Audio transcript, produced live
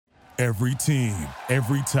Every team,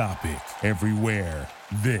 every topic, everywhere.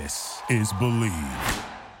 This is Believe.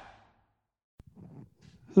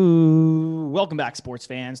 Welcome back, sports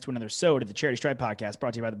fans, to another SODE of the Charity Stripe podcast,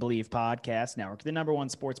 brought to you by the Believe Podcast Network, the #1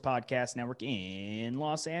 sports podcast network in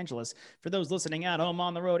Los Angeles. For those listening at home,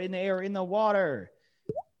 on the road, in the air, in the water,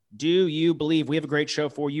 do you believe? We have a great show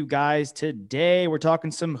for you guys today. We're talking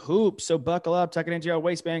some hoops, so buckle up, tuck it into your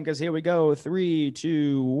waistband, because here we go. 3,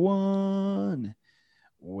 2, 1.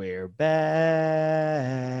 We're back.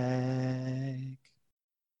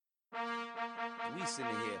 We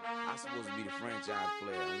sitting here, I'm supposed to be the franchise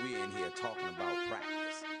player, and we're in here talking about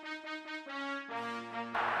practice. 5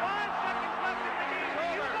 seconds left in the game. Do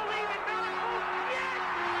you believe in miracles?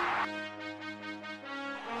 Yes!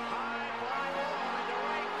 High fly ball into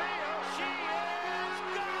right field. She is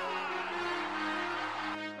gone!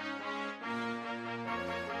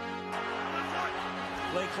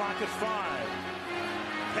 Play clock at 5.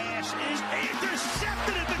 Pass is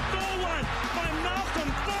intercepted at the goal line by Malcolm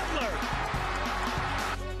Butler.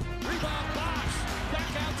 Rebound box.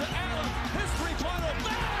 Back out to Allen. His three-pointer.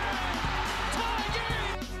 Bang! Tie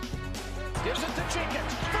game. Gives it to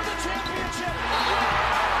Jenkins for the championship.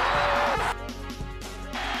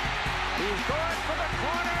 He's going for the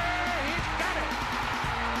corner. He's got it.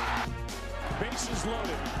 Bases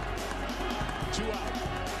loaded. 2 out.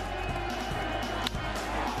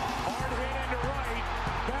 Hard hit into right.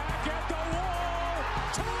 Back at the wall.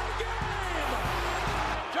 Tie game.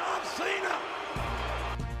 John Cena.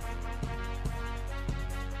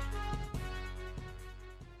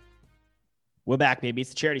 We're back, baby.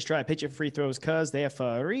 It's the Charity Stripe. Hit your free throws, cuz they have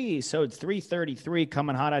free. SODE 333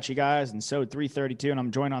 coming hot at you guys, and SODE 332. And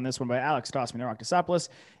I'm joined on this one by Alex Tossman, the Rocktasopoulos,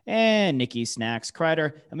 and Nikki Snacks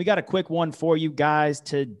Kreider. And we got a quick one for you guys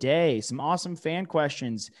today. Some awesome fan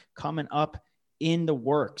questions coming up in the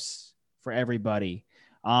works for everybody.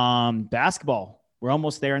 Basketball. We're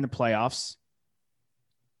almost there in the playoffs.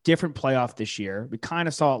 Different playoff this year. We kind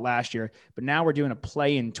of saw it last year, but now we're doing a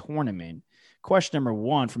play-in tournament. Question number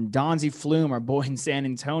 1 from Donzie Flume, our boy in San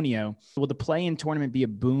Antonio. Will the play-in tournament be a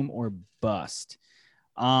boom or bust?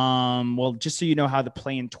 Well, just so you know how the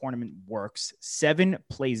play-in tournament works, 7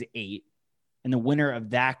 plays 8, and the winner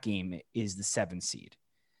of that game is the 7th seed.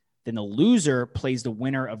 Then the loser plays the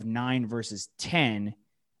winner of 9 versus 10,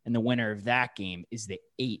 and the winner of that game is the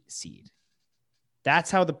 8th seed.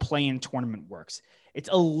 That's how the play-in tournament works. It's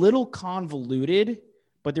a little convoluted,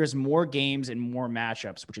 but there's more games and more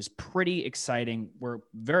matchups, which is pretty exciting. We're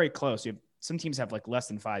very close. Some teams have like less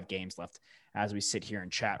than 5 games left as we sit here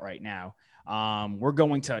and chat right now. We're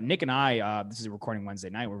going to, Nick and I, this is a recording Wednesday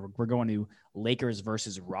night, we're going to Lakers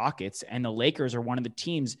versus Rockets, and the Lakers are one of the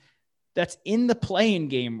teams that's in the play-in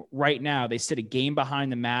game right now. They sit a game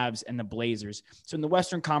behind the Mavs and the Blazers. So in the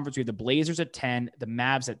Western Conference, we have the Blazers at 10, the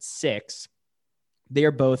Mavs at 6. They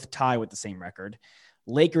are both tied with the same record.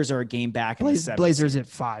 Lakers are a game back. Blazers at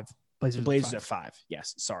 5. Blazers at 5.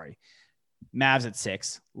 Yes, sorry. Mavs at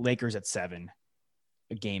 6. Lakers at 7.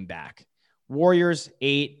 A game back. Warriors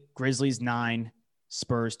 8. Grizzlies 9.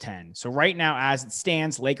 Spurs 10. So right now, as it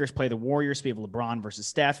stands, Lakers play the Warriors. So we have LeBron versus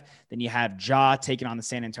Steph. Then you have Ja taking on the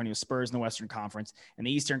San Antonio Spurs in the Western Conference. In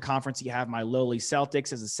the Eastern Conference, you have my lowly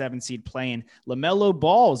Celtics as a 7-seed playing. LaMelo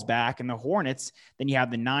Ball's back in the Hornets. Then you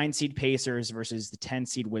have the 9-seed Pacers versus the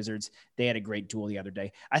 10-seed Wizards. They had a great duel the other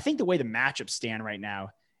day. I think the way the matchups stand right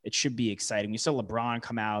now, it should be exciting. We saw LeBron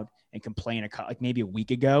come out and complain like maybe a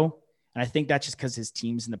week ago. And I think that's just because his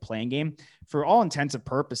team's in the playing game. For all intents and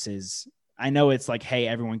purposes, I know it's like, hey,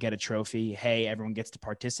 everyone get a trophy. Hey, everyone gets to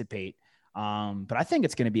participate. But I think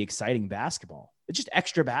it's going to be exciting basketball. It's just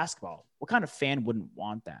extra basketball. What kind of fan wouldn't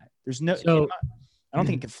want that? There's no, I don't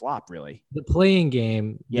think it could flop really. The playing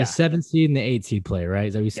game, the 7th seed and the 8th seed play, right?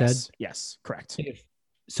 Is that what you said? Yes, correct.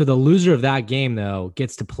 So the loser of that game, though,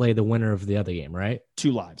 gets to play the winner of the other game, right?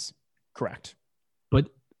 2 lives. Correct. But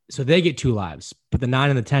so they get 2 lives, but the 9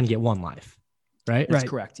 and the 10 get 1 life, right? That's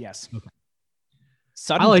correct. Yes. Okay.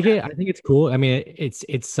 Sudden I like death. it. I think it's cool. I mean, it's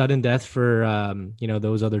sudden death for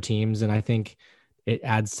those other teams, and I think it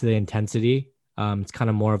adds to the intensity. It's kind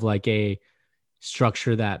of more of like a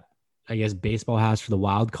structure that I guess baseball has for the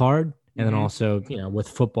wild card, and then also with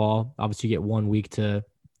football, obviously you get 1 week to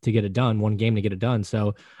get it done, 1 game to get it done.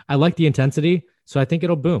 So I like the intensity. So I think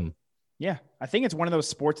it'll boom. Yeah, I think it's one of those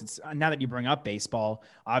sports. It's now that you bring up baseball,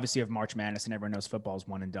 obviously you have March Madness, and everyone knows football is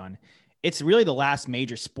one and done. It's really the last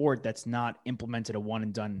major sport that's not implemented a one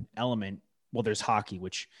and done element. Well, there's hockey,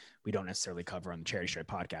 which we don't necessarily cover on the Charity Stripe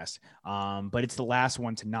podcast. But it's the last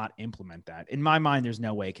one to not implement that. In my mind, there's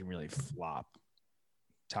no way it can really flop.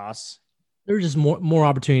 Toss. There's just more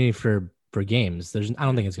opportunity for games. I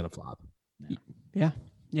don't think it's going to flop. Yeah.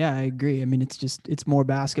 Yeah, I agree. I mean, it's more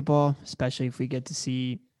basketball, especially if we get to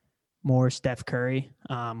see more Steph Curry.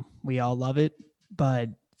 We all love it, but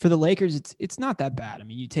for the Lakers, it's not that bad. I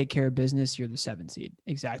mean, you take care of business, you're the 7th seed,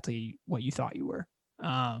 exactly what you thought you were.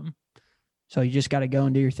 So you just got to go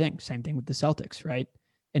and do your thing. Same thing with the Celtics, right?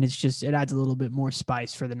 And it adds a little bit more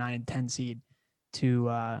spice for the 9 and 10 seed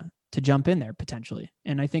to jump in there potentially.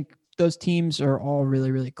 And I think those teams are all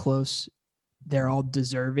really, really close. They're all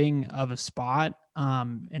deserving of a spot.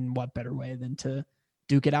 And what better way than to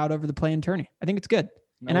duke it out over the play-in tourney? I think it's good.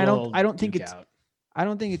 And I don't think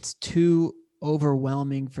it's too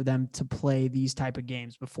overwhelming for them to play these type of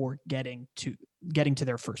games before getting to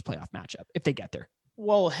their first playoff matchup if they get there.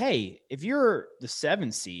 Well, hey, if you're the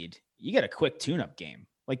 7th seed, you get a quick tune-up game.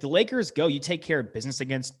 Like the Lakers go, you take care of business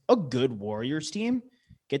against a good Warriors team,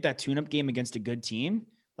 get that tune-up game against a good team.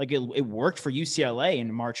 Like it worked for UCLA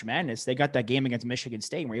in March Madness. They got that game against Michigan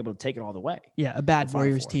State and were able to take it all the way. Yeah, a bad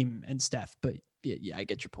Warriors team and Steph, but yeah, I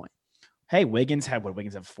get your point. Hey, Wiggins had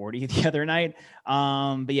 40 the other night.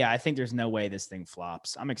 But yeah, I think there's no way this thing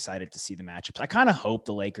flops. I'm excited to see the matchups. I kind of hope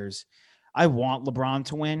the Lakers, I want LeBron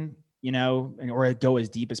to win, or go as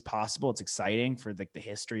deep as possible. It's exciting for the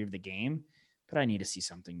history of the game, but I need to see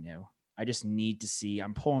something new. I just need to see,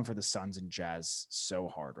 I'm pulling for the Suns and Jazz so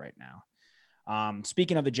hard right now.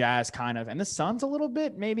 Speaking of the Jazz and the Suns a little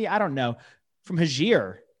bit, maybe, I don't know, from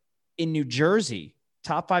Hajir in New Jersey,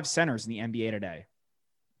 top 5 centers in the NBA today.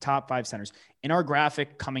 Top 5 centers. In our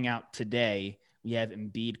graphic coming out today, we have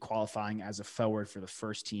Embiid qualifying as a forward for the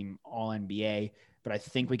first team All-NBA, but I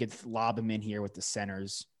think we could lob him in here with the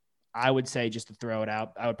centers. I would say, just to throw it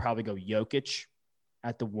out, I would probably go Jokic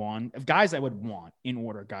at the 1. Of guys I would want, in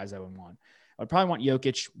order, guys I would want. I would probably want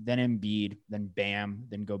Jokic, then Embiid, then Bam,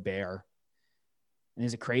 then Gobert. And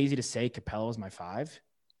is it crazy to say Capella is my 5?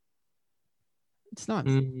 It's not.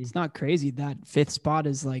 It's not crazy. That 5th spot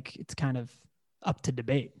is it's kind of up to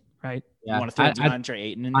debate, right? Yeah, you want to throw DeAndre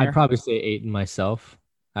Ayton in there? I'd probably say Ayton myself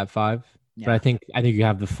at 5, yeah. But I think you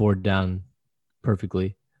have the 4 down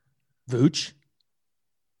perfectly. Vooch?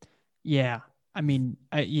 Yeah, I mean,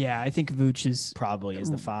 I think Vooch is probably is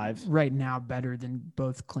the 5 right now, better than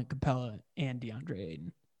both Clint Capella and DeAndre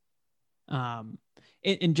Ayton.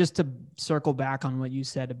 And just to circle back on what you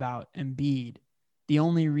said about Embiid, the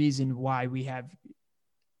only reason why we have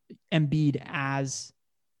Embiid as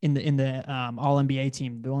in the All NBA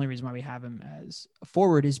team, the only reason why we have him as a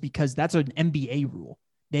forward is because that's an NBA rule.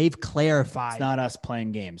 They've clarified. It's not us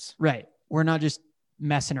playing games, right? We're not just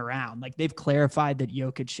messing around. They've clarified that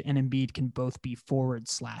Jokic and Embiid can both be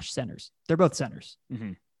forward/centers. They're both centers.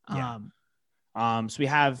 Mm-hmm. Yeah. So we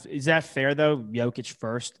have, is that fair though? Jokic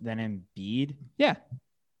first, then Embiid? Yeah.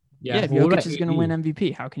 If Jokic is going to win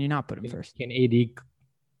MVP, how can you not put him first? Can AD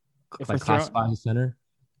classify as center?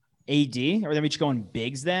 AD? Or then we just go in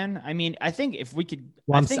bigs then? I mean, I think if we could...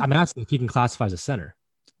 Well, I'm asking if he can classify as a center.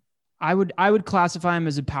 I would classify him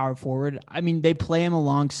as a power forward. I mean, they play him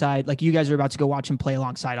alongside, you guys are about to go watch him play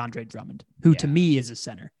alongside Andre Drummond, who to me is a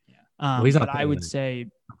center. Yeah. Well, he's not, but I would say,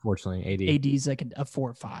 unfortunately, AD's like a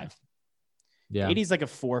 4-5. Yeah. AD's like a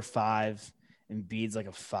 4-5, and Embiid's like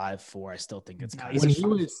a 5-4. I still think it's kind of... When he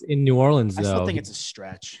was in New Orleans, though... I still think it's a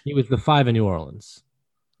stretch. He was the 5 in New Orleans.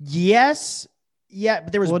 Yes. Yeah,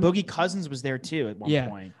 but there was Boogie Cousins was there too at one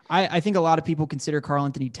point. I think a lot of people consider Karl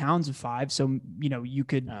Anthony Towns a 5, so you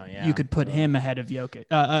could put him ahead of Jokic,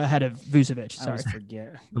 ahead of Vucevic. Sorry, I always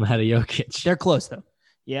forget. I'm ahead of Jokic. They're close though.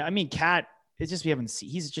 Yeah, I mean, Cat. It's just we haven't seen.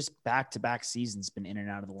 He's just back-to-back seasons been in and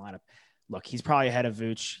out of the lineup. Look, he's probably ahead of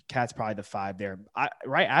Vooch. Cat's probably the 5 there.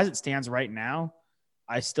 Right as it stands right now,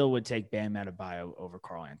 I still would take Bam Adebayo over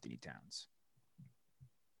Karl Anthony Towns.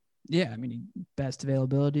 Yeah, I mean, best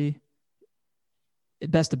ability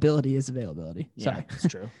is availability. Yeah, Sorry, that's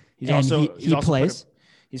true.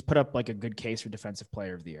 He's put up like a good case for defensive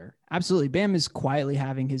player of the year. Absolutely. Bam is quietly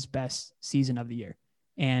having his best season of the year.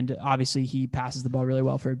 And obviously he passes the ball really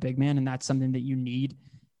well for a big man. And that's something that you need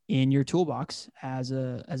in your toolbox as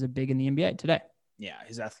a big in the NBA today. Yeah.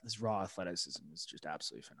 His raw athleticism is just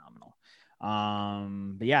absolutely phenomenal.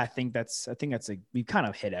 But yeah, I think we kind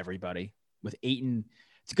of hit everybody with Ayton.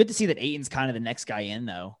 It's good to see that Ayton's kind of the next guy in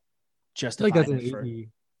though. Just like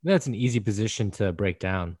that's an easy position to break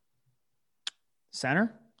down.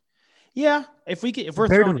 Center? Yeah. If we're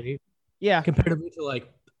comparatively to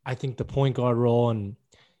I think the point guard role, and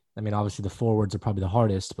I mean obviously the forwards are probably the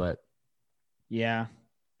hardest, but yeah.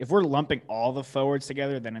 If we're lumping all the forwards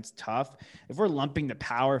together, then it's tough. If we're lumping the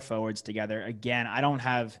power forwards together, again,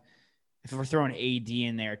 if we're throwing AD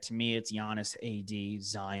in there, to me it's Giannis, AD,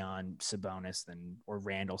 Zion, Sabonis, or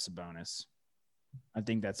Randall Sabonis. I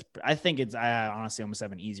honestly almost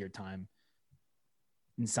have an easier time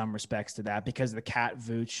in some respects to that because the Cat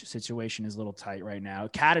Vooch situation is a little tight right now.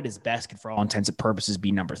 Cat at his best could, for all intents and purposes,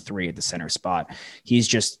 be number 3 at the center spot. He's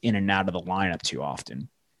just in and out of the lineup too often.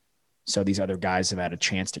 So these other guys have had a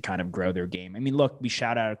chance to kind of grow their game. I mean, look, we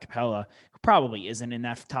shout out Capella, who probably isn't in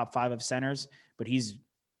that top 5 of centers, but he's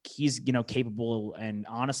capable. And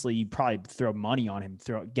honestly, you probably throw money on him,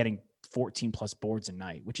 getting 14 plus boards a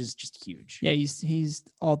night, which is just huge. Yeah, he's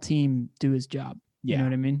all team, do his job. Yeah. You know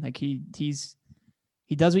what I mean? Like he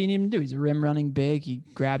does what you need him to do. He's a rim running big. He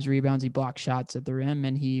grabs rebounds, he blocks shots at the rim,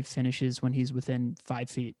 and he finishes when he's within 5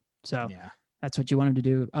 feet. So that's what you want him to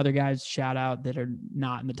do. Other guys, shout out, that are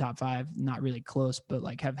not in the top 5, not really close, but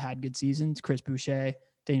like have had good seasons. Chris Boucher,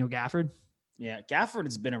 Daniel Gafford. Yeah, Gafford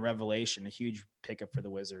has been a revelation, a huge pickup for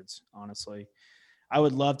the Wizards, honestly. I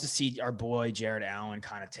would love to see our boy Jared Allen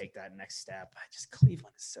kind of take that next step.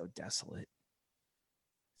 Cleveland is so desolate.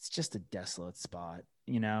 It's just a desolate spot.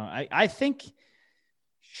 I think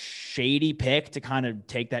shady pick to kind of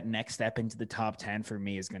take that next step into the top 10 for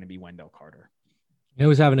me is going to be Wendell Carter. Who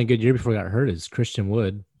was having a good year before he got hurt is Christian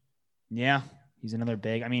Wood. Yeah, he's another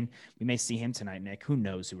big. I mean, we may see him tonight, Nick. Who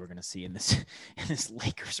knows who we're going to see in this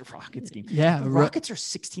Lakers-Rockets game? Yeah, the Rockets are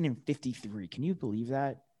 16-53. Can you believe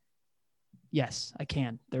that? Yes, I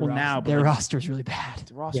can. Their roster is really bad.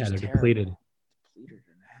 The roster's they're terrible. depleted. Depleted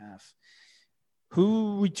and a half.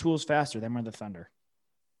 Who retools faster, them or the Thunder?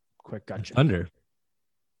 Quick gut check. Thunder.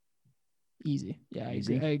 Easy. Yeah,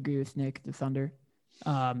 Easy. I agree with Nick. The Thunder.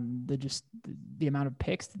 The amount of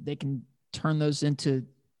picks, they can turn those into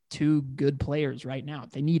 2 good players right now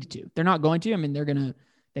if they needed to. They're not going to. I mean,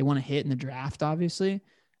 they want to hit in the draft, obviously.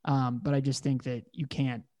 But I just think that you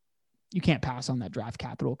can't pass on that draft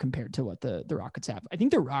capital compared to what the Rockets have. I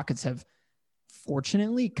think the Rockets have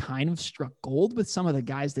fortunately kind of struck gold with some of the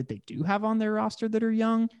guys that they do have on their roster that are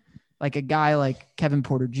young, like a guy like Kevin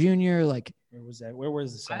Porter Jr. Like, where was that? Where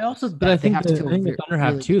was the? I think the Thunder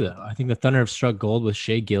have too, though. I think the Thunder have struck gold with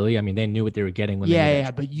Shea Gilly. I mean, they knew what they were getting when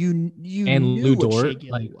but you and knew Lou what Dort Shea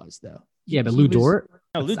Gilly was, though. Yeah, but Lou Dort.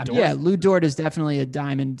 No, Lou Dort. Yeah, Lou Dort is definitely a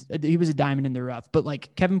diamond. He was a diamond in the rough. But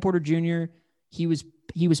like Kevin Porter Jr., he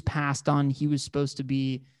was passed on. He was supposed to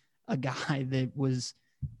be a guy that was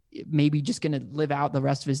maybe just going to live out the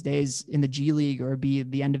rest of his days in the G League or be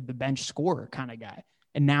the end of the bench scorer kind of guy.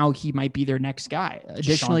 And now he might be their next guy.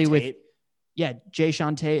 Additionally,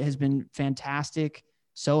 Jayshawn Tate has been fantastic.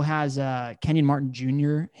 So has Kenyon Martin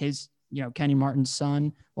Jr., Kenyon Martin's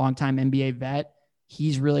son, longtime NBA vet.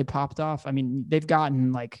 He's really popped off. I mean, they've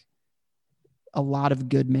gotten like a lot of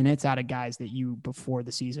good minutes out of guys that you before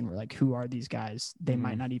the season were like, who are these guys? They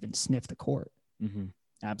might not even sniff the court. Mm-hmm.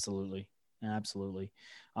 Absolutely.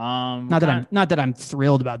 Not that I'm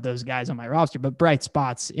thrilled about those guys on my roster, but bright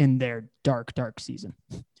spots in their dark season.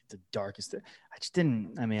 The darkest. I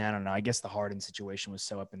don't know. I guess the Harden situation was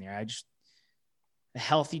so up in the air. A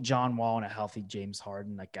healthy John Wall and a healthy James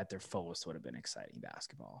Harden, like at their fullest, would have been exciting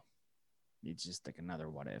basketball. It's just like another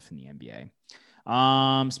what if in the NBA.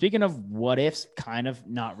 Speaking of what ifs, kind of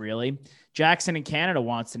not really. Jackson in Canada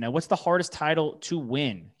wants to know, what's the hardest title to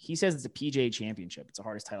win? He says it's a PGA championship. It's the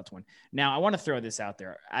hardest title to win. Now, I want to throw this out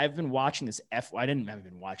there. I've been watching this I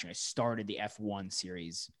started the F1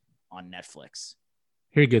 series on Netflix.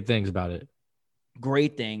 Hear good things about it.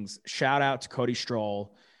 Great things. Shout out to Cody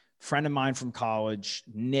Stroll, friend of mine from college.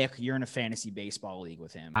 Nick, you're in a fantasy baseball league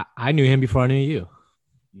with him. I knew him before I knew you.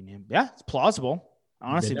 You knew him? Yeah, it's plausible.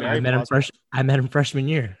 Honestly, I met him freshman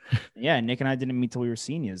year. Yeah, Nick and I didn't meet till we were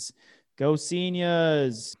seniors. Go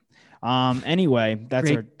seniors. Anyway,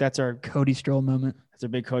 that's our Cody Stroll moment. That's a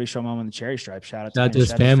big Cody Stroll moment in the cherry stripe. Shout out to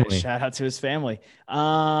his family. Shout out to his family.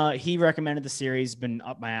 He recommended the series, been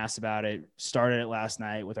up my ass about it. Started it last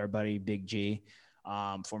night with our buddy Big G,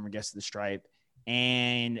 former guest of the stripe.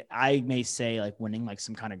 And I may say like winning like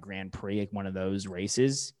some kind of Grand Prix, like one of those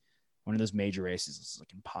races, one of those major races is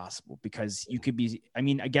like impossible because you could be, I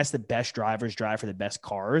mean, I guess the best drivers drive for the best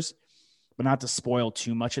cars, but not to spoil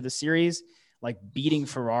too much of the series. Like beating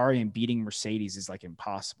Ferrari and beating Mercedes is like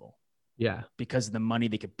impossible. Yeah. Because of the money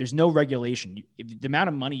there's no regulation. If the amount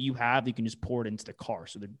of money you have, you can just pour it into the car.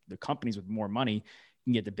 So the companies with more money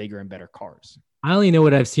can get the bigger and better cars. I only know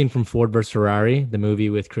what I've seen from Ford versus Ferrari, the movie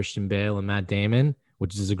with Christian Bale and Matt Damon,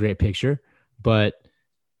 which is a great picture, but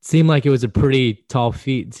it seemed like it was a pretty tall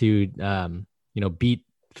feat to, beat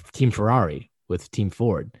Team Ferrari with Team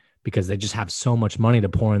Ford because they just have so much money to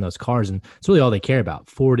pour in those cars. And it's really all they care about.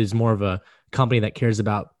 Ford is more of a company that cares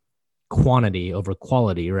about quantity over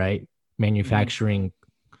quality, right? Manufacturing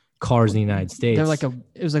cars in the United States. It was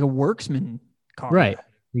like a worksman car. Right.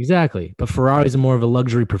 Exactly. But Ferrari is more of a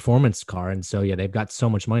luxury performance car. And so, yeah, they've got so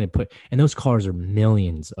much money to put, and those cars are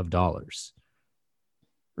millions of dollars.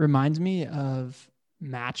 Reminds me of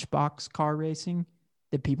Matchbox car racing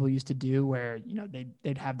that people used to do, where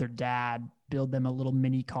they'd have their dad build them a little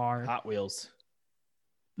mini car. Hot Wheels.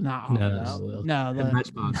 Not Hot No, Wheels. no, No,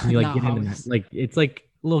 Matchbox. And you like not get Hot in, Wheels. like it's like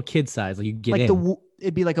little kid size. Like you get like in.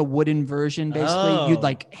 it'd be like a wooden version, basically. Oh. You'd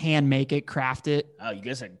like hand make it, craft it. Oh, you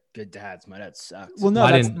guys had good dads. My dad sucked. Well, no, Well,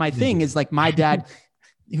 I that's didn't- my didn't thing. do Is like my dad,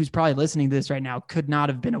 who's probably listening to this right now, could not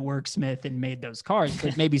have been a worksmith and made those cars,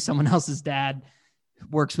 but maybe someone else's dad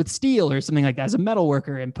works with steel or something like that as a metal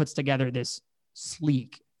worker and puts together this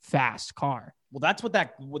sleek, fast car. Well, that's what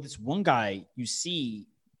this one guy, you see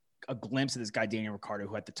a glimpse of this guy, Daniel Ricciardo,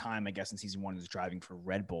 who at the time, I guess in season 1 was driving for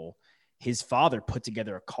Red Bull. His father put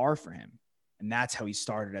together a car for him. And that's how he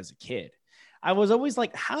started as a kid. I was always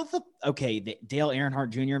like, the Dale Earnhardt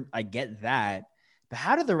Jr., I get that. But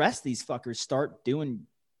how did the rest of these fuckers start doing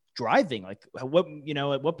driving? Like at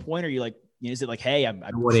what point are you like, is it like, hey,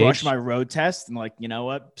 I crushed my road test and like, you know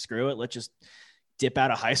what, screw it. Let's just dip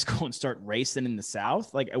out of high school and start racing in the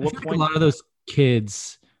South. Like at what point? A lot of those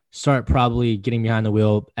kids start probably getting behind the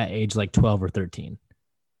wheel at age like 12 or 13.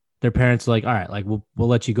 Their parents are like, all right, like we'll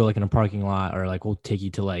let you go like in a parking lot, or like we'll take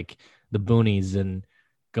you to like the boonies and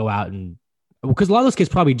go out, and because a lot of those kids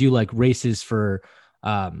probably do like races for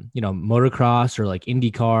motocross or like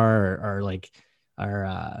IndyCar or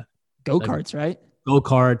Go-karts, right?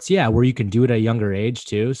 Go-karts, yeah, where you can do it at a younger age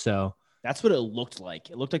too. So that's what it looked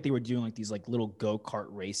like. It looked like they were doing like these like little go-kart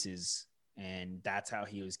races, and that's how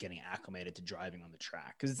he was getting acclimated to driving on the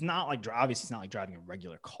track. Because it's not like, obviously it's not like driving a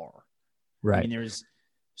regular car. right. I mean, there's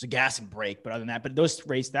a gas and brake, but other than that, but those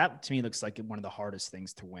races, that to me looks like one of the hardest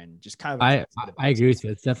things to win. Just kind of, I agree with you.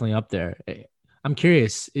 It's definitely up there. I'm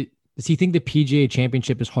curious. Does he think the PGA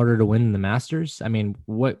Championship is harder to win than the Masters? I mean,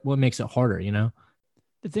 what makes it harder?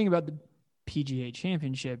 The thing about the PGA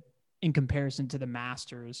Championship in comparison to the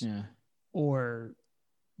Masters or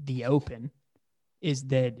the Open is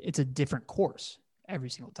that it's a different course every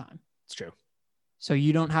single time. It's true. So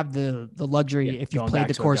you don't have the luxury, if you've going played back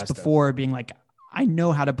the to course Augusta. before, being like, I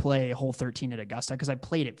know how to play hole 13 at Augusta because I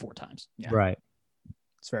played it 4 times. Yeah. Right.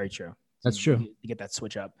 It's very true. That's true. You get that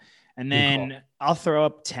switch up. And then I'll throw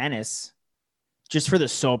up tennis just for the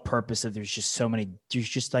sole purpose of there's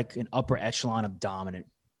just like an upper echelon of dominant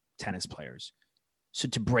tennis players. So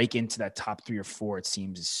to break into that top 3 or 4, it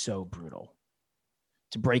seems is so brutal.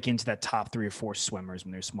 To break into that top 3 or 4 swimmers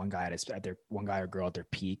when there's one guy one guy or girl at their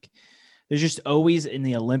peak. There's just always in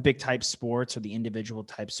the Olympic type sports or the individual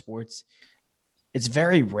type sports, it's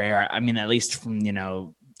very rare. I mean, at least from,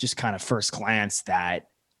 just kind of first glance that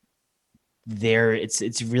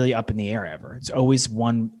it's really up in the air ever. It's always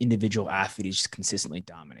one individual athlete who's just consistently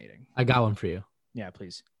dominating. I got one for you. Yeah,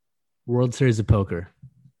 please. World Series of Poker.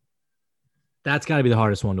 That's got to be the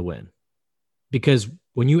hardest one to win, because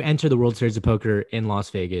when you enter the World Series of Poker in Las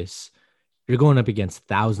Vegas, you're going up against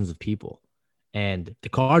thousands of people, and the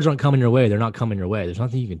cards aren't coming your way. They're not coming your way. There's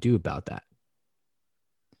nothing you can do about that.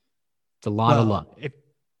 It's a lot of luck.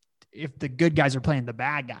 If the good guys are playing the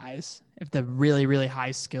bad guys, if the really, really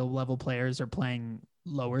high skill level players are playing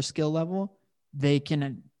lower skill level, they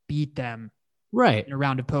can beat them Right. in a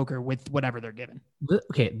round of poker with whatever they're given.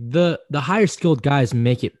 The higher skilled guys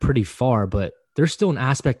make it pretty far, but there's still an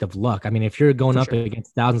aspect of luck. I mean, if you're going up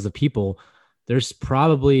against thousands of people, there's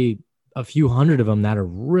probably a few hundred of them that are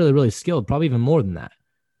really, really skilled, probably even more than that.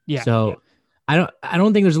 Yeah. So I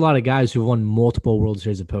don't think there's a lot of guys who've won multiple World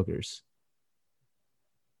Series of Pokers.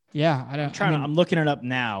 Yeah, I'm looking it up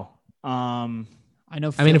now. I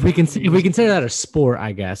know. I mean, if we consider that a sport,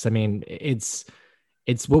 I guess. I mean, it's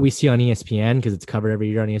what we see on ESPN because it's covered every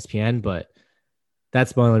year on ESPN, but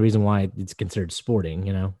that's the only reason why it's considered sporting,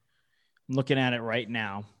 I'm looking at it right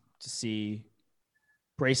now to see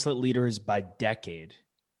bracelet leaders by decade.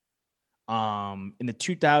 In the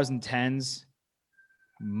 2010s,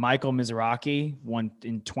 Michael Mizrachi won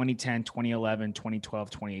in 2010, 2011, 2012,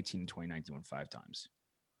 2018, and 2019, won 5 times.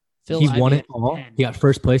 He won it all. 10. He got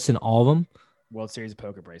first place in all of them. World Series of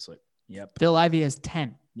Poker bracelet. Yep. Phil Ivey has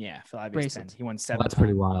 10. Yeah, Phil Ivey has 10. He won 7 That's times.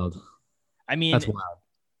 pretty wild. I mean, that's wild.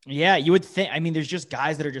 Yeah, you would think. I mean, there's just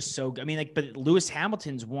guys that are just so. I mean, like, but Lewis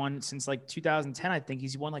Hamilton's won since like 2010. I think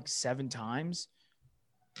he's won like 7 times.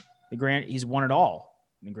 He's won it all.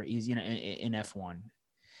 I mean, he's in F1.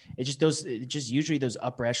 Usually those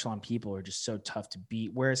upper echelon people are just so tough to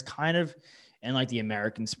beat. Whereas kind of in like the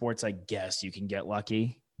American sports, I guess you can get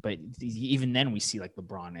lucky. But even then, we see like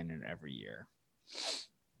LeBron in it every year.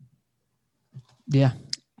 Yeah.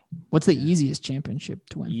 What's the easiest championship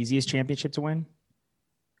to win? Easiest championship to win?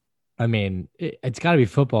 I mean, it's got to be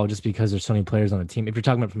football just because there's so many players on a team. If you're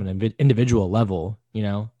talking about from an individual level, if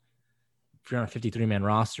you're on a 53-man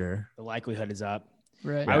roster. The likelihood is up.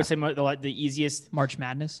 Right. I would say the easiest March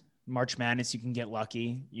Madness. You can get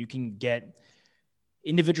lucky. You can get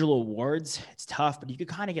individual awards. It's tough, but you could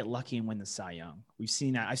kind of get lucky and win the Cy Young. We've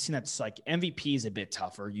seen that. I've seen that's like MVP is a bit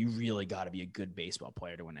tougher. You really got to be a good baseball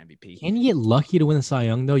player to win MVP. Can you get lucky to win the Cy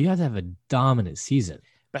Young though? You have to have a dominant season.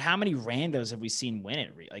 But how many randos have we seen win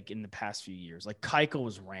it like in the past few years? Like Keuchel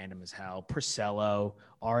was random as hell. Porcello,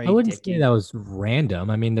 R.A. I wouldn't Dickey. say that was random.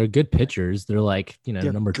 I mean, they're good pitchers. They're like,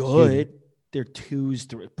 They're number good. 2. They're 2s,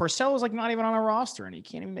 3. Porcello's like not even on a roster, and he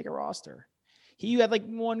can't even make a roster. He had like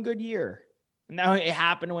one good year. Now it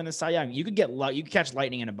happened to win the Cy Young. You could get luck. You could catch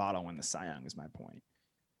lightning in a bottle and win the Cy Young. Is my point.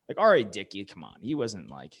 Like R.A. Dickey, come on, he wasn't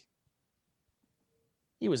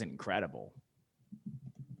incredible.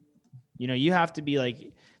 You have to be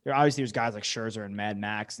like. There's guys like Scherzer and Mad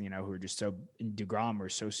Max, who are just so in DeGrom are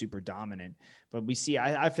so super dominant. But we see,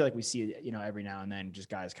 I feel like we see, every now and then, just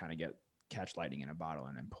guys kind of catch lightning in a bottle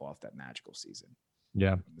and then pull off that magical season.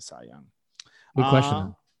 Yeah, the Cy Young. Good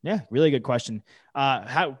question. Yeah, really good question.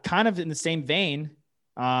 How kind of in the same vein,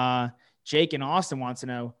 Jake in Austin wants to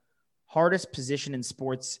know hardest position in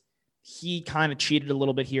sports. He kind of cheated a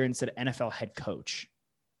little bit here and said NFL head coach.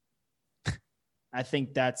 I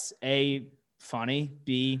think that's funny.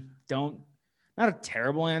 B, not a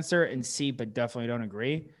terrible answer, and C, but definitely don't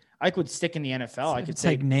agree. I could stick in the NFL. I could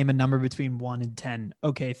say name a number between 1 and 10.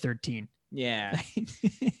 Okay, 13. Yeah,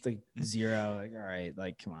 it's like 0. Like, all right,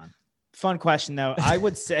 like come on. Fun question though. I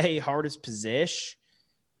would say hardest position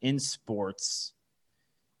in sports.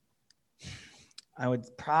 I would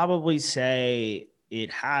probably say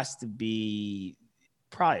it has to be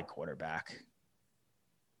probably a quarterback.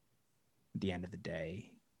 At the end of the day.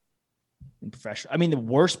 In professional, I mean, the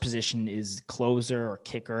worst position is closer or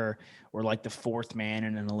kicker or like the fourth man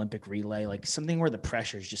in an Olympic relay, like something where the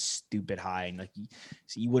pressure is just stupid high and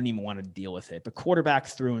so you wouldn't even want to deal with it. But quarterback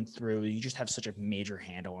through and through, you just have such a major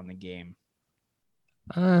handle on the game.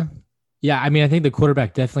 Yeah, I mean, I think the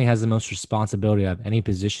quarterback definitely has the most responsibility of any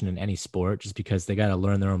position in any sport, just because they got to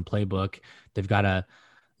learn their own playbook. They've got to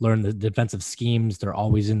learn the defensive schemes. They're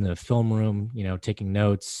always in the film room, taking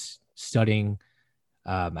notes, studying.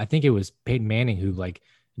 I think it was Peyton Manning who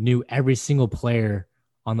knew every single player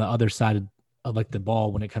on the other side of the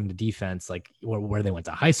ball when it comes to defense, like where they went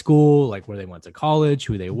to high school, like where they went to college,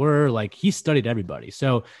 who they were. Like he studied everybody.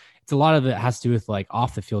 So it's a lot of it has to do with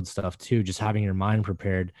off the field stuff too, just having your mind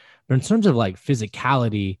prepared. But in terms of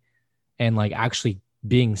physicality and actually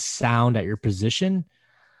being sound at your position,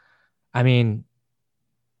 I mean,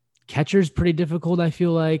 catcher's pretty difficult. I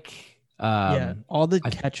feel like. All the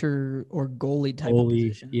catcher or goalie type of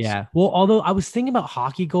positions. Yeah. Well, although I was thinking about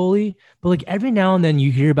hockey goalie, but every now and then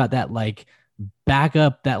you hear about that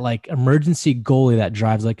backup, that emergency goalie that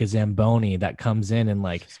drives a Zamboni that comes in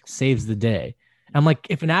and saves the day. I'm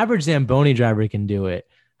if an average Zamboni driver can do it,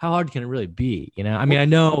 how hard can it really be? I mean, I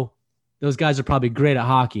know those guys are probably great at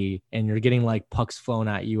hockey and you're getting pucks flown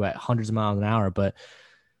at you at hundreds of miles an hour, but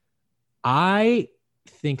I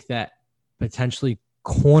think that potentially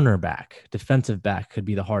cornerback, defensive back could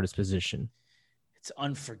be the hardest position. It's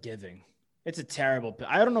unforgiving. It's a terrible.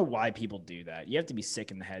 I don't know why people do that. You have to be sick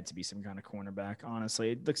in the head to be some kind of cornerback. Honestly,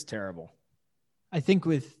 it looks terrible. I think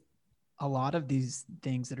with a lot of these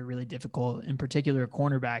things that are really difficult, in particular,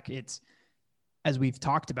 cornerback, it's as we've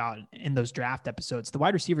talked about in those draft episodes, the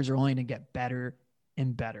wide receivers are only going to get better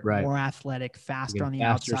and better, right? More athletic, faster on the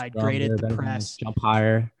outside, great at the press, jump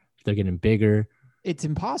higher. They're getting bigger. It's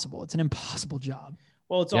impossible. It's an impossible job.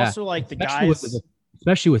 Well, it's also the guys,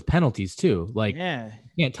 especially with penalties too. You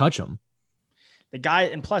can't touch them. The guy,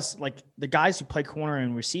 and plus, the guys who play corner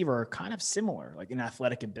and receiver are kind of similar, in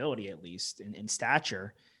athletic ability, at least in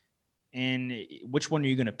stature. And which one are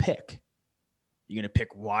you going to pick? You're going to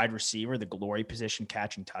pick wide receiver, the glory position,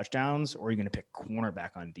 catching touchdowns, or are you going to pick cornerback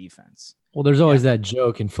on defense? Well, there's always that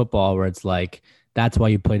joke in football where it's that's why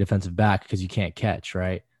you play defensive back, because you can't catch,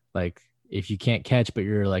 right? If you can't catch, but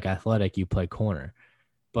you're athletic, you play corner.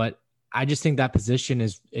 But I just think that position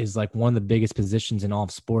is one of the biggest positions in all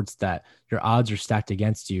of sports, that your odds are stacked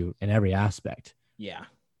against you in every aspect. Yeah.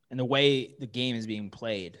 And the way the game is being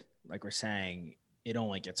played, like we're saying, it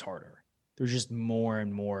only gets harder. There's just more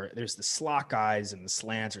and more. There's the slot guys, and the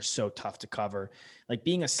slants are so tough to cover.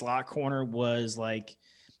 Being a slot corner was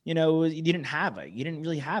you didn't have it. You didn't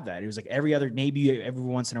really have that. It was maybe every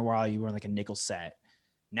once in a while you were in a nickel set.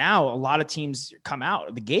 Now, a lot of teams come out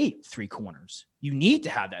of the gate 3 corners. You need to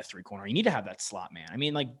have that 3 corner. You need to have that slot man. I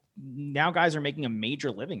mean, now guys are making a major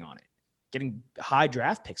living on it, getting high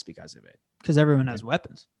draft picks because of it. Because everyone has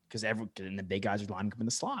weapons. And the big guys are lining up in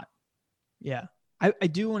the slot. Yeah. I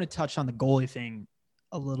do want to touch on the goalie thing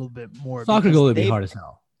a little bit more. Soccer goalie would be hard as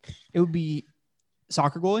hell. It would be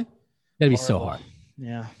Soccer goalie? That'd be so Horrible. hard.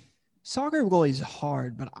 Yeah. Soccer goalie is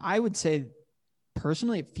hard, but I would say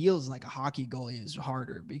personally, it feels like a hockey goalie is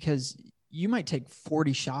harder because you might take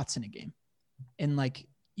 40 shots in a game, and like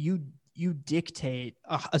you dictate.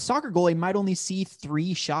 A soccer goalie might only see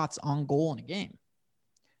 3 shots on goal in a game.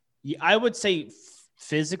 Yeah, I would say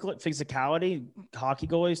physicality, hockey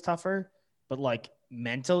goalie is tougher, but like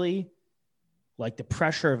mentally, like the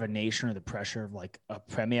pressure of a nation or the pressure of like a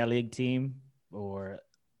Premier League team or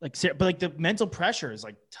like, but like the mental pressure is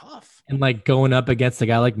like tough. And like going up against a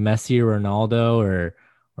guy like Messi or Ronaldo or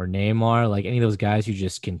Neymar, like any of those guys who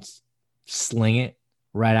just can sling it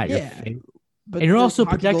right at your face. But and you're also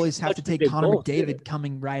hockey protecting goalies have to take Connor McDavid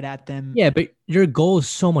coming right at them. Yeah, but your goal is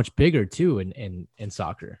so much bigger too in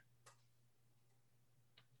soccer.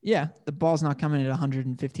 Yeah, the ball's not coming at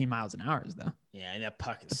 115 miles an hour, though. Yeah, and that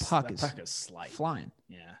puck is slight. Flying.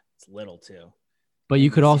 Yeah, it's little too. But you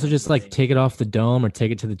could also just like take it off the dome or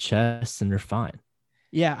take it to the chest and you're fine.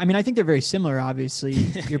 Yeah, I mean, I think they're very similar, obviously.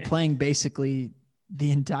 You're playing basically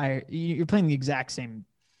you're playing the exact same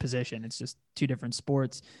position. It's just 2 different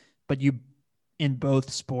sports, but you in both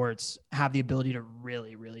sports have the ability to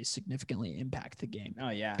really, really significantly impact the game. Oh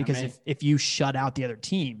yeah. Because if you shut out the other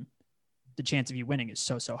team, the chance of you winning is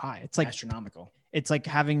so high. It's like astronomical. It's like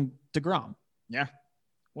having DeGrom. Yeah.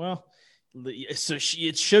 Well, so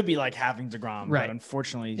it should be like having DeGrom, right? But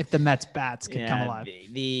unfortunately, if the Mets bats could come alive,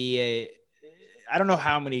 I don't know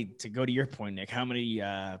how many, to go to your point, Nick, how many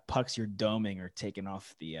pucks you're doming or taking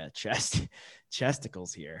off the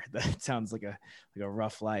chesticles here. That sounds like a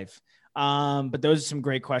rough life. But those are some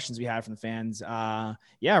great questions we had from the fans.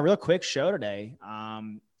 Yeah, real quick show today.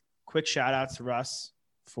 Quick shout out to Russ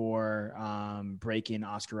for breaking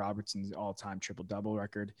Oscar Robertson's all-time triple-double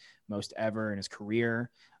record, most ever in his career.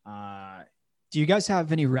 Do you guys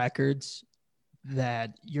have any records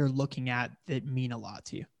that you're looking at that mean a lot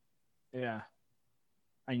to you? Yeah.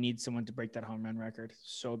 I need someone to break that home run record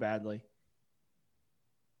so badly.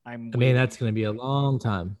 I mean, that's going to be a long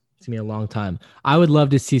time. It's going to be a long time. I would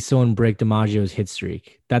love to see someone break DiMaggio's hit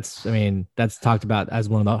streak. That's talked about as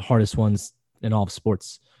one of the hardest ones in all of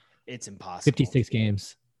sports. It's impossible. 56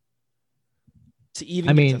 games. To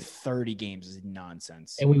even get to 30 games is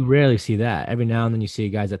nonsense. And we rarely see that. Every now and then you see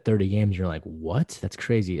guys at 30 games, you're like, what? That's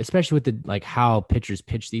crazy. Especially with how pitchers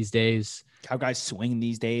pitch these days. How guys swing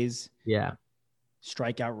these days. Yeah.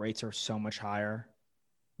 Strikeout rates are so much higher.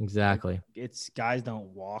 Exactly. It's guys don't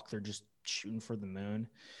walk. They're just shooting for the moon.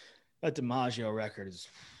 That DiMaggio record is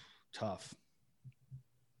tough.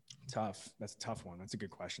 That's a tough one. That's a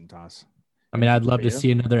good question, Toss. I mean, I'd love to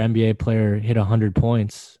see another NBA player hit 100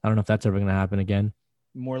 points. I don't know if that's ever going to happen again.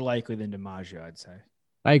 More likely than DiMaggio, I'd say.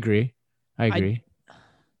 I agree. I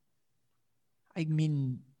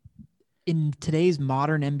mean, in today's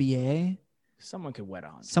modern NBA, someone could wet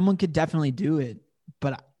on. Someone could definitely do it,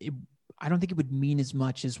 but I don't think it would mean as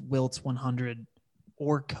much as Wilt's 100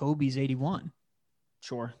 or Kobe's 81.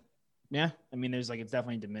 Sure. Yeah. I mean, there's it's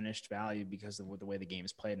definitely diminished value because of the way the game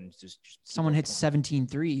is played. And it's just someone hits 17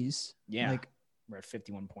 threes. Yeah. We're at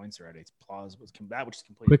 51 points already. It's plausible. That which is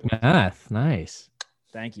completely quick math. Nice.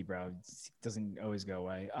 Thank you, bro. It doesn't always go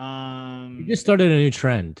away. You just started a new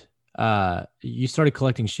trend. You started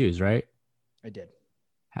collecting shoes, right? I did.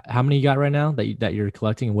 How many you got right now that you're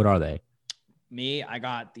collecting, and what are they? Me, I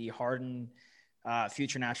got the Harden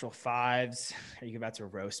Future Natural 5s. Are you about to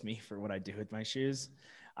roast me for what I do with my shoes?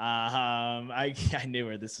 I knew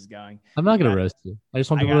where this is going. I'm not gonna roast you. I just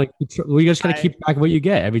want people we just gotta keep track of what you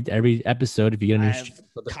get every episode. If you get a new shoe,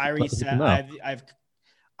 Kyrie said,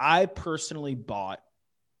 I personally bought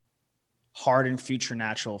Harden Future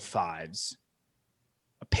Natural 5s,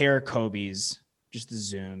 a pair of Kobe's, just the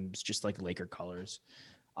Zooms, just like Laker colors.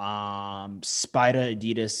 Spida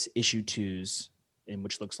Adidas issue 2s, in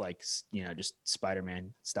which looks like just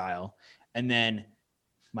Spider-Man style, and then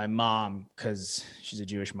my mom, because she's a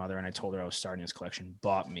Jewish mother and I told her I was starting this collection,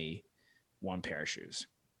 bought me one pair of shoes,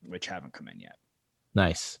 which haven't come in yet.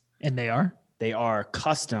 Nice. And they are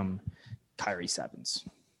custom Kyrie 7s.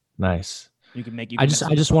 Nice. You can make. I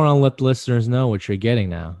just want to let the listeners know what you're getting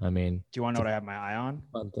now. I mean, do you want to know what I have my eye on?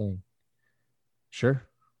 Fun thing. Sure.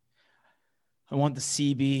 I want the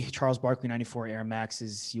CB Charles Barkley 94 Air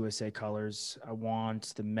Max's USA colors. I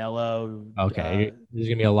want the Mellow. Okay, there's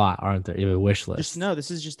gonna be a lot, aren't there? You have a wish list.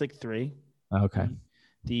 This is just like 3. Okay.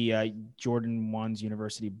 The Jordan 1's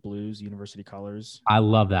University Blues, University colors. I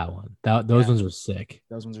love that one. Those ones are sick.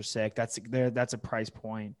 Those ones are sick. That's a price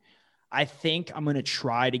point. I think I'm gonna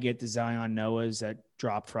try to get the Zion Noahs that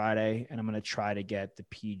dropped Friday, and I'm gonna try to get the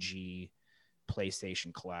PG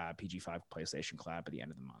PlayStation collab, PG5 PlayStation collab at the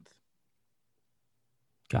end of the month.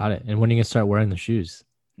 Got it. And when are you gonna start wearing the shoes?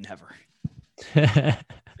 Never.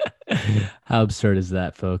 How absurd is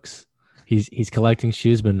that, folks? He's collecting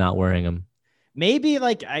shoes but not wearing them. Maybe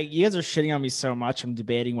like you guys are shitting on me so much. I'm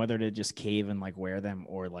debating whether to just cave and like wear them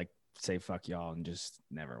or like say fuck y'all and just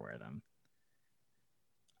never wear them.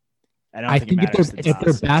 I think if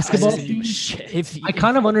they're basketball shoes, I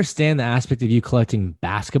kind of understand the aspect of you collecting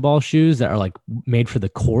basketball shoes that are like made for the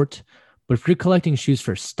court. But if you're collecting shoes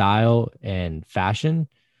for style and fashion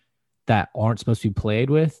that aren't supposed to be played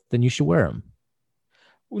with, then you should wear them.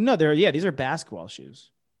 well, no, these are basketball shoes.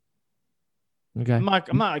 Okay. I'm not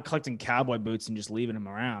like collecting cowboy boots and just leaving them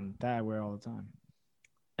around. That I wear all the time.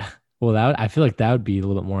 Well, I feel like that would be a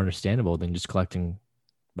little bit more understandable than just collecting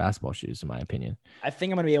basketball shoes, in my opinion. I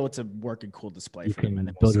think I'm going to be able to work a cool display You for them. can And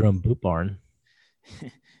then build your own boot barn.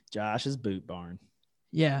 Josh's boot barn.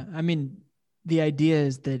 Yeah, I mean, the idea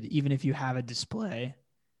is that even if you have a display,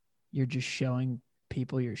 you're just showing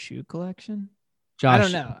people your shoe collection. Josh, I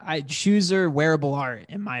don't know. Shoes are wearable art,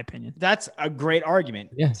 in my opinion. That's a great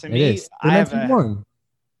argument. Yeah, to it me, is.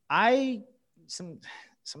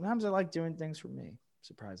 Sometimes I like doing things for me.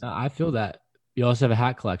 Surprisingly. I feel that. You also have a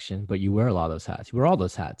hat collection, but you wear a lot of those hats. You wear all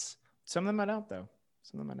those hats. Some of them I don't, though.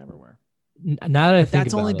 Some of them I never wear. Now that I think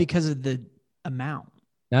That's about only it, because of the amount.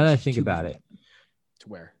 now that I think about it, To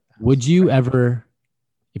wear. would you ever,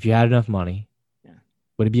 if you had enough money, Yeah.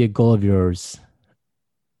 would it be a goal of yours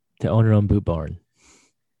to own your own boot barn?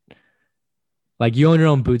 Like you own your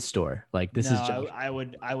own boot store. Like this is Josh. I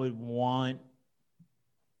would want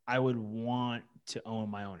to own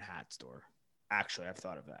my own hat store. Actually, I've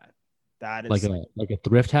thought of that. That is like a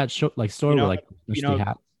thrift hat store, You know, where like you know,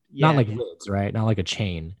 hat. yeah, Not like lids, right? Not like a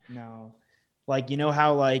chain. no, like you know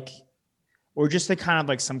how like, or just the kind of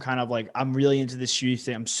like some kind of like I'm really into this shoe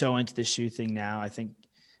thing. I'm so into this shoe thing now. I think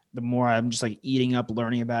the more I'm just like eating up,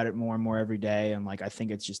 learning about it more and more every day, and like I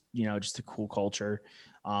think it's just just a cool culture.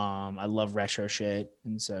 I love retro shit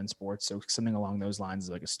and so in sports. So something along those lines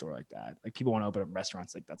is like a store like that. Like people want to open up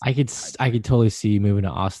restaurants like that. I could totally see you moving to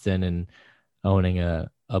Austin and owning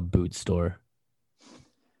a boot store.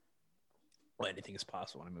 Well, anything is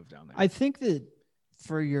possible when I move down there. I think that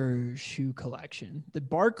for your shoe collection, the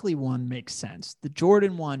Barkley one makes sense. The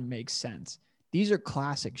Jordan one makes sense. These are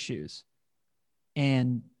classic shoes.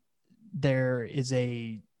 And there is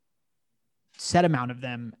a set amount of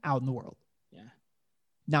them out in the world. Yeah.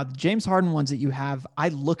 Now, the James Harden ones that you have, I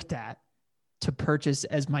looked at to purchase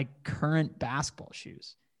as my current basketball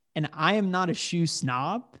shoes. And I am not a shoe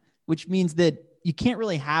snob, which means that you can't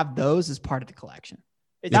really have those as part of the collection.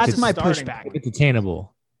 That's my pushback. It's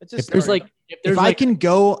attainable. If I can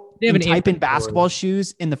go They have and an type in inventory. basketball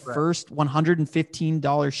shoes and the first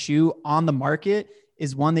 $115 shoe on the market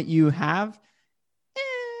is one that you have.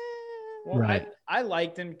 Well, Right. I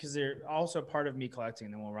like them because they're also part of me collecting,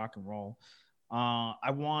 and then we'll rock and roll.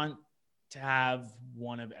 I want to have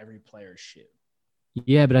one of every player's shoe.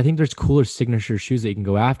 Yeah, but I think there's cooler signature shoes that you can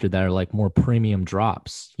go after that are like more premium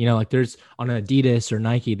drops. You know, like there's on Adidas or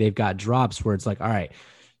Nike, they've got drops where it's like, all right,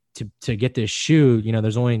 to get this shoe,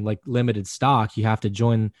 there's only like limited stock. You have to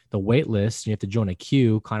join the wait list. You have to join a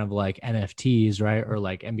queue, kind of like NFTs, right? Or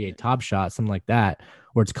like NBA Top Shot, something like that,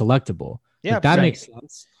 where it's collectible. Yeah, Like, that right. makes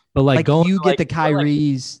sense. But like going you to, get like, the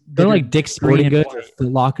Kyries. go to like Dick's Sporting green and Goods or white.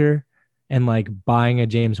 Foot Locker and like buying a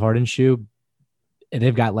James Harden shoe, and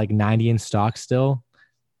they've got like 90 in stock still.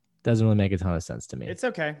 Doesn't really make a ton of sense to me. It's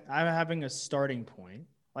okay. I'm having a starting point.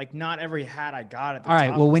 Like not every hat I got at the All right.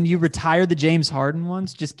 top Well, is- when you retire the James Harden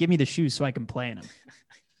ones, just give me the shoes so I can play in them.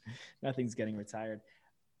 nothing's getting retired.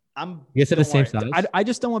 You guys have the same size? I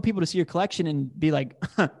just don't want people to see your collection and be like,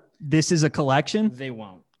 this is a collection. They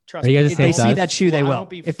won't. Trust Are you me. guys If the they same see size? that shoe, they Well, I will. won't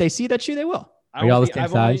be- If they see that shoe, they will. Are y'all the same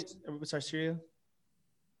size? What's our shoe?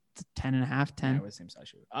 It's 10 and a half, Yeah, 10. we're the same size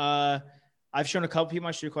shoe. I've shown a couple people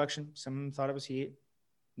my shoe collection. Some of them thought it was heat.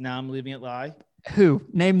 Now I'm leaving it lie. Who?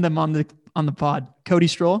 Name them on the pod. Cody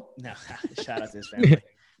Stroll. No, shout out to his family.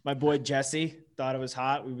 My boy Jesse thought it was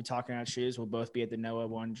hot. We were talking about shoes. We'll both be at the Noah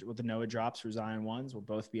one with the Noah drops for Zion ones. We'll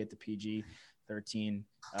both be at the PG 13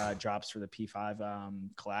 drops for the P5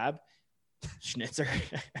 collab. Schnitzer.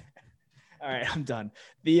 All right, I'm done.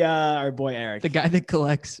 Our boy Eric. The guy that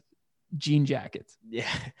collects jean jackets. Yeah.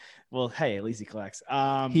 Well, hey, at least he collects.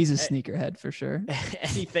 He's a sneakerhead for sure.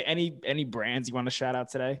 Any brands you want to shout out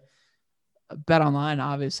today? Bet Online,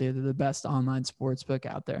 obviously, they're the best online sports book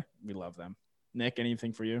out there. We love them. Nick,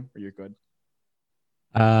 anything for you? Or you're good?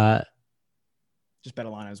 Just Bet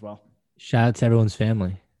Online as well. Shout out to everyone's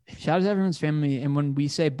family. Shout out to everyone's family. And when we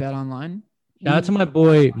say Bet Online, Shout out to my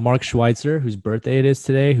boy Mark Schweitzer, whose birthday it is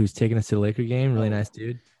today, who's taking us to the Laker game. Really nice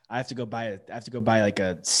dude. I have to go buy like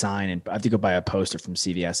a sign, and I have to go buy a poster from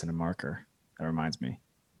CVS and a marker. That reminds me.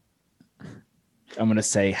 I'm going to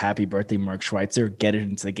say happy birthday, Mark Schweitzer, get it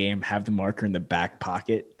into the game, have the marker in the back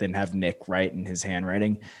pocket, then have Nick write in his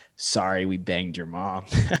handwriting, sorry, we banged your mom.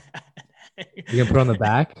 You gonna put on the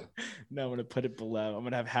back? No, I'm going to put it below. I'm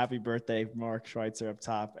going to have happy birthday, Mark Schweitzer up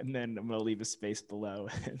top, and then I'm going to leave a space below.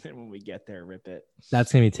 And then when we get there, rip it.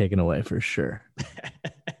 That's going to be taken away for sure.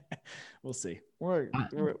 We'll see. We're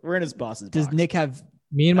in his boss's Does box. Nick have?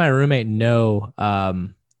 Me and my roommate know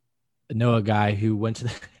a guy who went to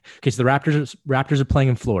the the Raptors are playing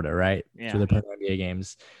in Florida, right? Yeah. So they're playing NBA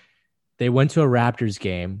games. They went to a Raptors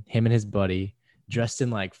game, him and his buddy, dressed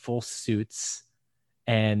in like full suits,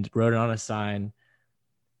 and wrote it on a sign.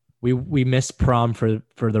 We missed prom for the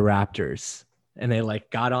Raptors. And they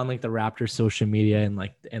like got on like the Raptors social media and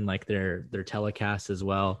like their telecast as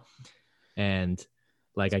well. And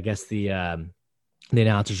like I guess the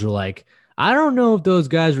announcers were like, I don't know if those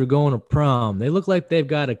guys were going to prom. They look like they've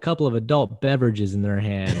got a couple of adult beverages in their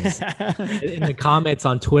hands. And the comments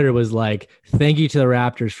on Twitter was like, thank you to the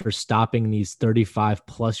Raptors for stopping these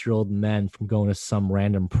 35-plus-year-old men from going to some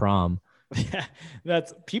random prom. Yeah,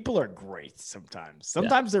 people are great sometimes.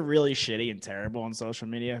 Sometimes they're really shitty and terrible on social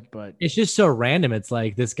media, but it's just so random. It's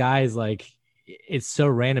like this guy is like, it's so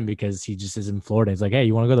random because he just is in Florida. He's like, hey,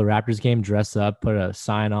 you want to go to the Raptors game, dress up, put a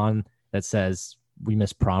sign on that says we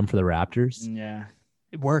missed prom for the Raptors. yeah,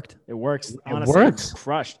 It worked. it works. It Honestly, works. It's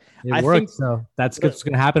crushed. It works. So that's what's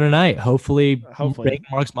going to happen tonight. Hopefully banging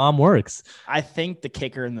Mark's mom works. I think the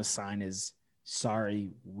kicker in the sign is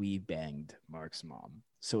sorry we banged Mark's mom.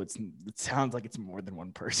 So it sounds like it's more than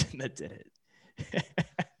one person that did it.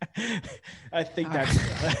 I think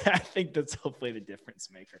that's hopefully the difference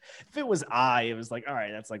maker. If it was it was like, all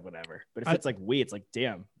right, that's like whatever. But if it's like we, it's like,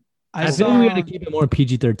 damn. I think we got to keep it more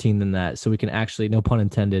PG-13 than that, so we can actually, no pun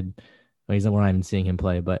intended. Well, we're not even seeing him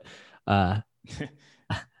play, but but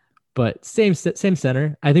same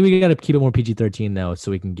center. I think we got to keep it more PG-13 though,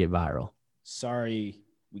 so we can get viral. Sorry,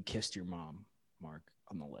 we kissed your mom, Mark,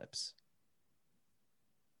 on the lips.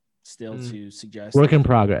 Still to suggest. Work in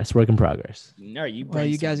progress. No, you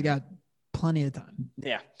guys got plenty of time.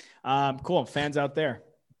 Yeah. Cool. Fans out there.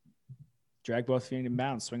 Drag both feet in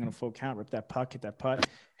bounds, swing on a full count, rip that puck, hit that putt.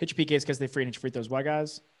 Hit your PKs because they free and hit your free throws. Why,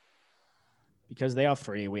 guys? Because they are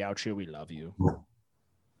free. We out you. We love you. We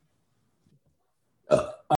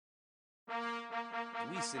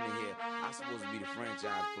sitting here, I'm supposed to be the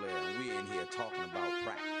franchise player, and we in here talking about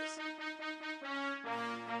practice.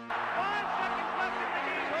 5 seconds left in the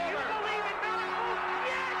game. Do you believe in miracles?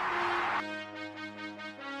 Yes!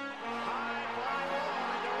 High fly ball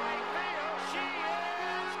into right field. She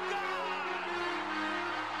is gone!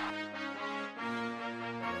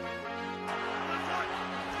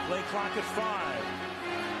 Play clock at 5.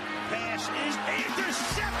 Pass is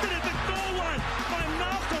intercepted at the goal line by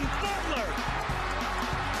Malcolm Butler.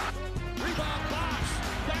 Rebound box.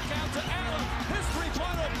 Back out to Allen. His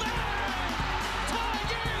three-pointer. Bang! Tie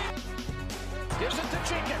game! Gives it to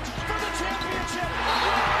Jenkins for the championship.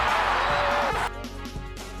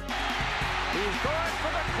 He's going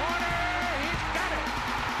for the corner. He's got it.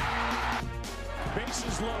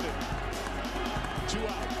 Bases loaded. 2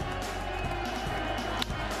 out.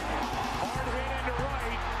 Hard hit into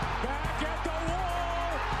right. Back at the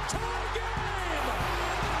wall. Tie game!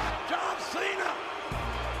 John Cena!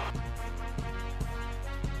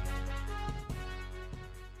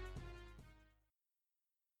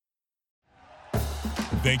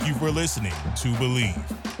 Thank you for listening to Believe.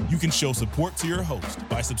 You can show support to your host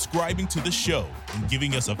by subscribing to the show and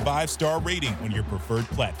giving us a 5-star rating on your preferred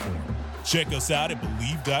platform. Check us out at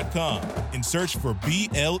Believe.com and search for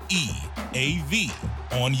BLEAV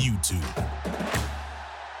on YouTube.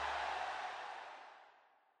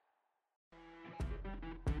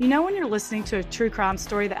 You know when you're listening to a true crime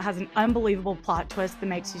story that has an unbelievable plot twist that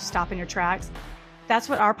makes you stop in your tracks? That's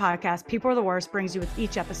what our podcast, People Are the Worst, brings you with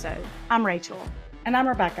each episode. I'm Rachel. And I'm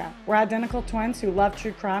Rebecca. We're identical twins who love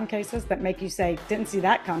true crime cases that make you say, didn't see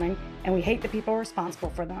that coming, and we hate the people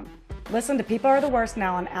responsible for them. Listen to People Are the Worst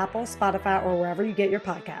now on Apple, Spotify, or wherever you get your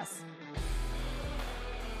podcasts.